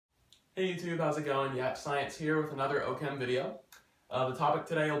Hey YouTube, how's it going? YakScience here with another OChem video. The topic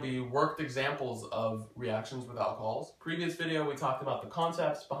today will be worked examples of reactions with alcohols. Previous video we talked about the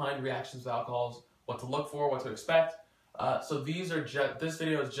concepts behind reactions with alcohols, what to look for, what to expect. So this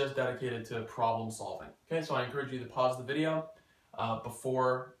video is just dedicated to problem solving. Okay, so I encourage you to pause the video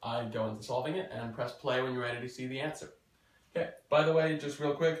before I go into solving it and press play when you're ready to see the answer. Okay, by the way, just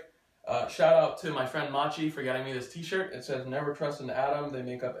real quick, shout out to my friend Machi for getting me this t-shirt. It says, "Never trust an atom, they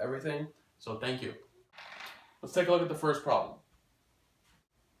make up everything." So thank you. Let's take a look at the first problem.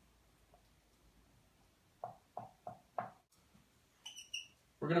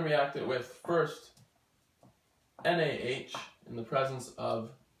 We're going to react it with first NaH in the presence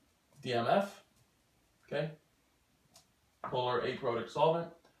of DMF, okay, polar aprotic solvent,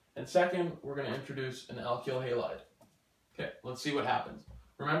 and second, we're going to introduce an alkyl halide. Okay, let's see what happens.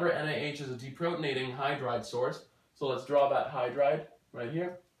 Remember, NaH is a deprotonating hydride source, so let's draw that hydride right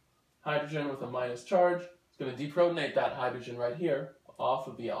here. Hydrogen with a minus charge. It's going to deprotonate that hydrogen right here off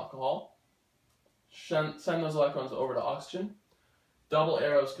of the alcohol. Send those electrons over to oxygen. Double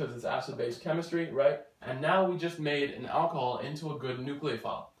arrows because it's acid-base chemistry, right? And now we just made an alcohol into a good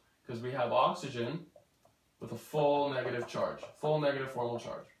nucleophile because we have oxygen with a full negative charge, full negative formal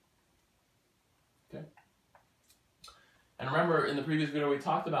charge. Okay. And remember, in the previous video, we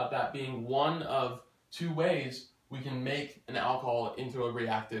talked about that being one of two ways we can make an alcohol into a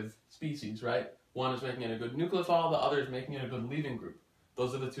reactive species, right? One is making it a good nucleophile, the other is making it a good leaving group.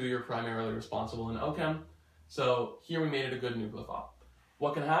 Those are the two you're primarily responsible in OChem. So here we made it a good nucleophile.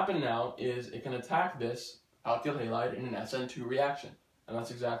 What can happen now is it can attack this alkyl halide in an SN2 reaction. And that's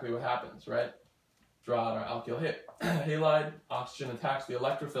exactly what happens, right? Draw out our alkyl halide, oxygen attacks the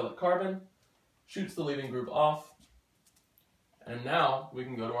electrophilic carbon, shoots the leaving group off, and now we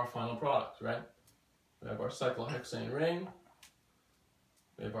can go to our final product, right? We have our cyclohexane ring,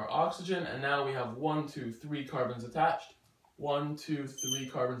 we have our oxygen, and now we have 1, 2, 3 carbons attached. 1, 2, 3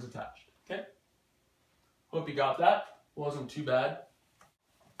 carbons attached, okay? Hope you got that. Wasn't too bad.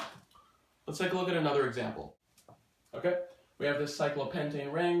 Let's take a look at another example. Okay, we have this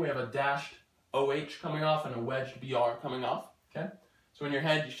cyclopentane ring, we have a dashed OH coming off and a wedged Br coming off, okay? So in your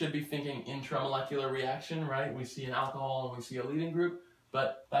head, you should be thinking intramolecular reaction, right? We see an alcohol and we see a leading group,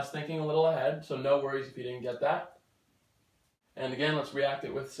 but that's thinking a little ahead, so no worries if you didn't get that. And again, let's react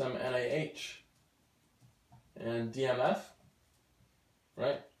it with some NaH and DMF,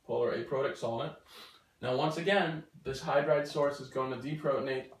 right? Polar aprotic solvent. Now once again, this hydride source is going to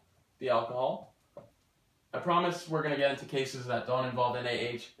deprotonate the alcohol. I promise we're going to get into cases that don't involve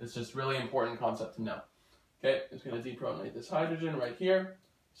NaH. It's just really important concept to know. Okay, it's going to deprotonate this hydrogen right here,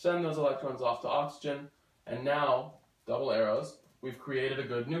 send those electrons off to oxygen, and now, double arrows, we've created a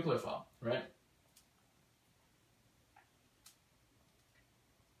good nucleophile, right?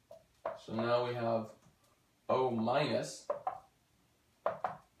 So now we have O minus,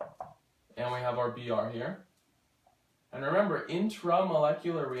 and we have our Br here. And remember,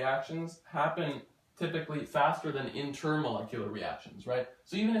 intramolecular reactions happen typically faster than intermolecular reactions, right?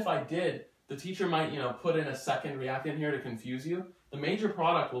 So even if I did, the teacher might, put in a second reactant here to confuse you. The major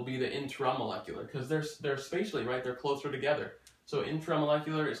product will be the intramolecular because they're spatially, right? They're closer together. So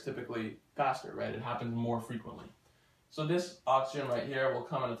intramolecular is typically faster, right? It happens more frequently. So this oxygen right here will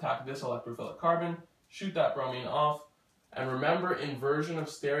come and attack this electrophilic carbon, shoot that bromine off, and remember inversion of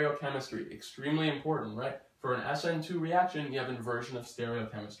stereochemistry, extremely important, right? For an SN2 reaction, you have inversion of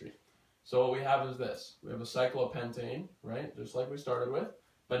stereochemistry. So what we have is this. We have a cyclopentane, right? Just like we started with.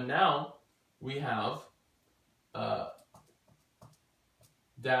 But now we have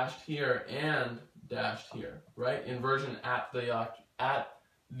dashed here and dashed here, right? Inversion at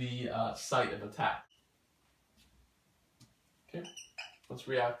the site of attack. Okay, let's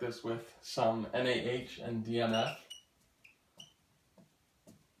react this with some NaH and DMF.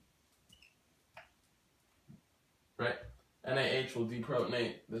 Right, NaH will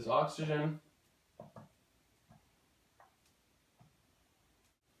deprotonate this oxygen.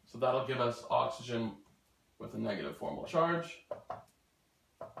 So that'll give us oxygen with a negative formal charge.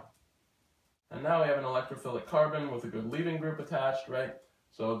 And now we have an electrophilic carbon with a good leaving group attached, right?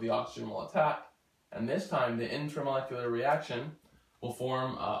 So the oxygen will attack. And this time the intramolecular reaction will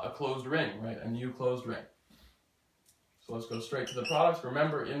form a closed ring, right? A new closed ring. So let's go straight to the products.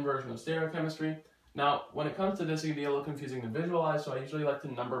 Remember, inversion of stereochemistry. Now, when it comes to this, it can be a little confusing to visualize, so I usually like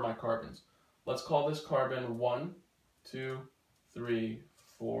to number my carbons. Let's call this carbon 1, 2, 3,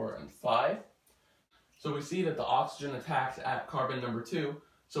 4, and 5. So we see that the oxygen attacks at carbon number 2,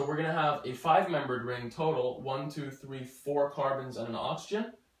 so we're going to have a 5-membered ring total, 1, 2, 3, 4 carbons and an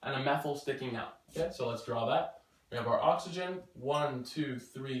oxygen, and a methyl sticking out. Okay, so let's draw that. We have our oxygen, 1, 2,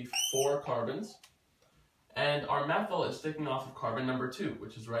 3, 4 carbons. And our methyl is sticking off of carbon number 2,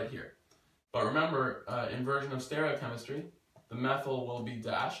 which is right here. But remember, inversion of stereochemistry, the methyl will be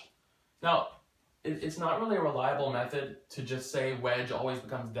dashed. Now, it's not really a reliable method to just say wedge always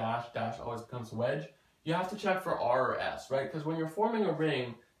becomes dash, dash always becomes wedge. You have to check for R or S, right? Because when you're forming a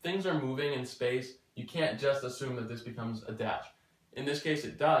ring, things are moving in space. You can't just assume that this becomes a dash. In this case,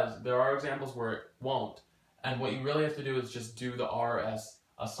 it does. There are examples where it won't. And what you really have to do is just do the R or S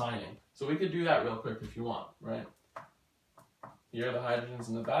assigning. So we could do that real quick if you want, right? Here are the hydrogens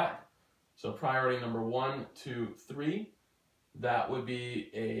in the back. So priority number 1, 2, 3. That would be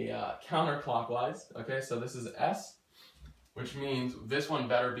a counterclockwise. Okay, so this is S, which means this one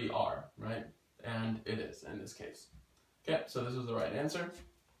better be R, right? And it is in this case. Okay, so this is the right answer.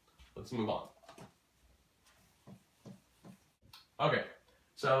 Let's move on. Okay,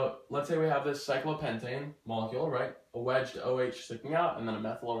 so let's say we have this cyclopentane molecule, right? A wedged OH sticking out and then a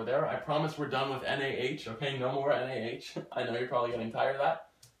methyl over there. I promise we're done with NaH, okay? No more NaH. I know you're probably getting tired of that.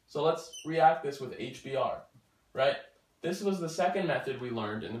 So let's react this with HBr, right? This was the second method we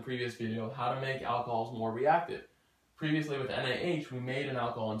learned in the previous video, how to make alcohols more reactive. Previously with NaH, we made an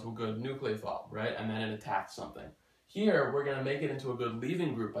alcohol into a good nucleophile, right? And then it attacked something. Here, we're going to make it into a good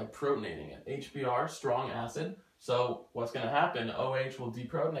leaving group by protonating it. HBr, strong acid. So what's going to happen? OH will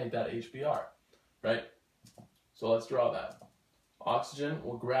deprotonate that HBr, right? So let's draw that. Oxygen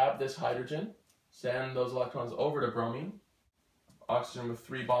will grab this hydrogen, send those electrons over to bromine. Oxygen with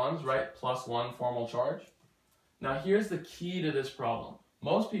 3 bonds, right? Plus 1 formal charge. Now here's the key to this problem.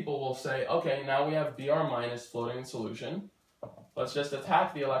 Most people will say, okay, now we have Br minus floating in solution. Let's just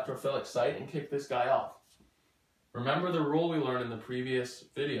attack the electrophilic site and kick this guy off. Remember the rule we learned in the previous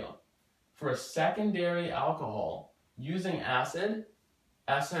video. For a secondary alcohol, using acid,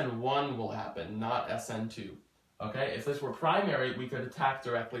 SN1 will happen, not SN2. Okay, if this were primary, we could attack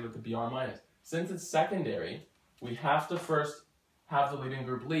directly with the Br minus. Since it's secondary, we have to first have the leaving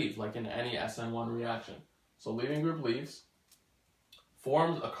group leave, like in any SN1 reaction. So leaving group leaves,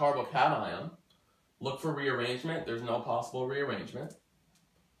 forms a carbocation. Look for rearrangement. There's no possible rearrangement.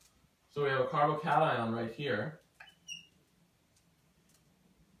 So we have a carbocation right here.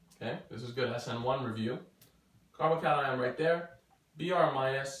 Okay, this is good SN1 review. Carbocation right there. Br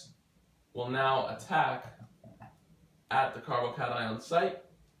minus will now attack at the carbocation site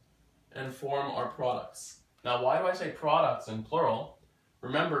and form our products. Now, why do I say products in plural?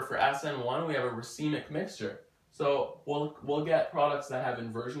 Remember, for SN1, we have a racemic mixture. So we'll get products that have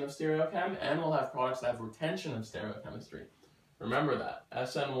inversion of stereochem, and we'll have products that have retention of stereochemistry. Remember that.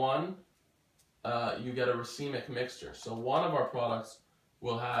 SN1, you get a racemic mixture. So one of our products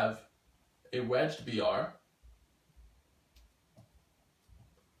will have a wedged Br,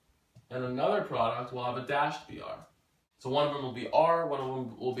 and another product will have a dashed Br. So one of them will be R, one of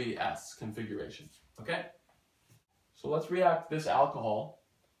them will be S configuration. Okay? So let's react this alcohol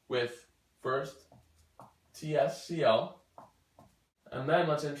with first TSCl, and then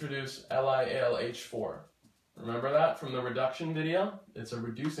let's introduce LiAlH4. Remember that from the reduction video? It's a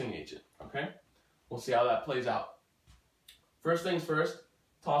reducing agent, okay? We'll see how that plays out. First things first,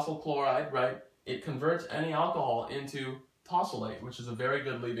 tosyl chloride, right? It converts any alcohol into tosylate, which is a very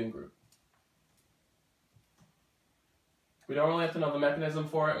good leaving group. We don't really have to know the mechanism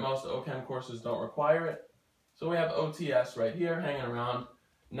for it. Most OChem courses don't require it. So we have OTS right here hanging around.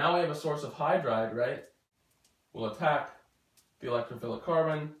 Now we have a source of hydride, right? We'll attack the electrophilic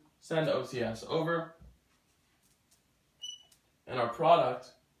carbon, send OTS over, and our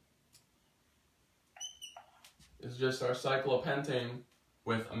product is just our cyclopentane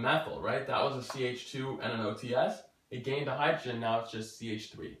with a methyl, right? That was a CH2 and an OTS. It gained a hydrogen, now it's just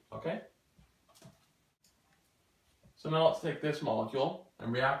CH3, okay? So now let's take this molecule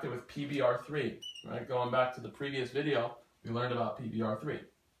and react it with PBr3, right? Going back to the previous video, we learned about PBr3.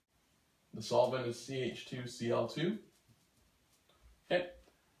 The solvent is CH2Cl2. Okay,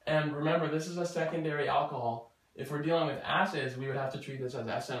 and remember, this is a secondary alcohol. If we're dealing with acids, we would have to treat this as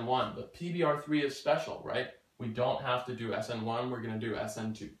SN1, but PBr3 is special, right? We don't have to do SN1, we're going to do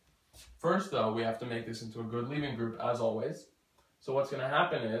SN2. First, though, we have to make this into a good leaving group, as always. So what's going to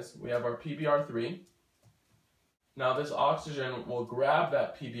happen is, we have our PBr3. Now this oxygen will grab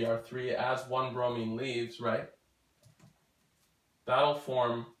that PBr3 as one bromine leaves, right? That'll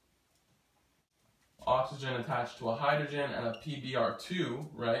form oxygen attached to a hydrogen and a PBr2,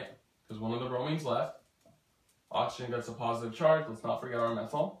 right? Because one of the bromines left. Oxygen gets a positive charge, let's not forget our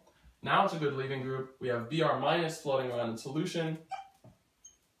methyl. Now it's a good leaving group. We have Br minus floating around in solution.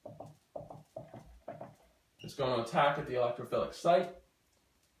 It's going to attack at the electrophilic site,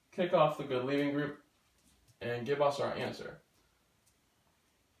 kick off the good leaving group, and give us our answer.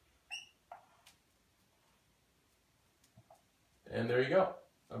 And there you go.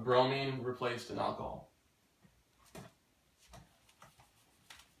 A bromine replaced an alcohol.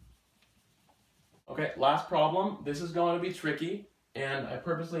 Okay, last problem. This is going to be tricky, and I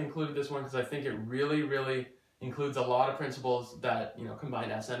purposely included this one because I think it really includes a lot of principles that, combine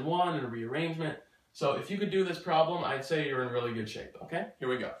SN1 and rearrangement. So if you could do this problem, I'd say you're in really good shape, okay? Here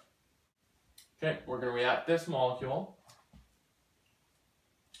we go. Okay, we're going to react this molecule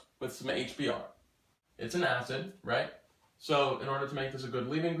with some HBr. It's an acid, right? So in order to make this a good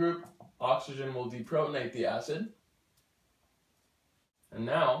leaving group, oxygen will deprotonate the acid. And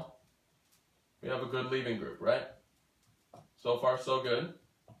now we have a good leaving group, right? So far, so good.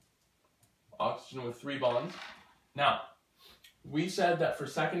 Oxygen with 3 bonds. Now, we said that for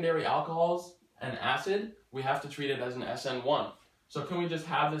secondary alcohols and acid, we have to treat it as an SN1. So can we just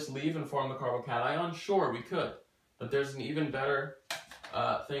have this leave and form the carbocation? Sure, we could. But there's an even better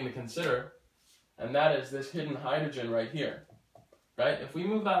thing to consider, and that is this hidden hydrogen right here. Right? If we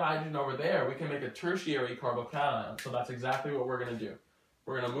move that hydrogen over there, we can make a tertiary carbocation. So that's exactly what we're going to do.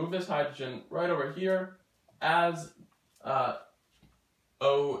 We're going to move this hydrogen right over here as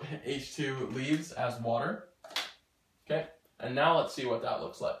OH2 leaves as water. Okay? And now let's see what that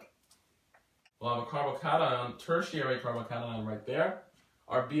looks like. We'll have a carbocation, tertiary carbocation right there.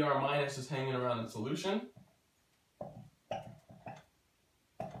 Our Br minus is hanging around in solution.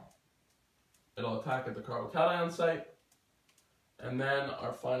 It'll attack at the carbocation site. And then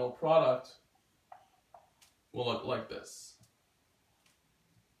our final product will look like this.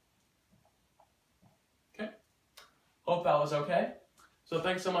 Okay? Hope that was okay. So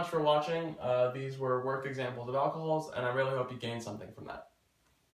thanks so much for watching. These were worked examples of alcohols, and I really hope you gained something from that.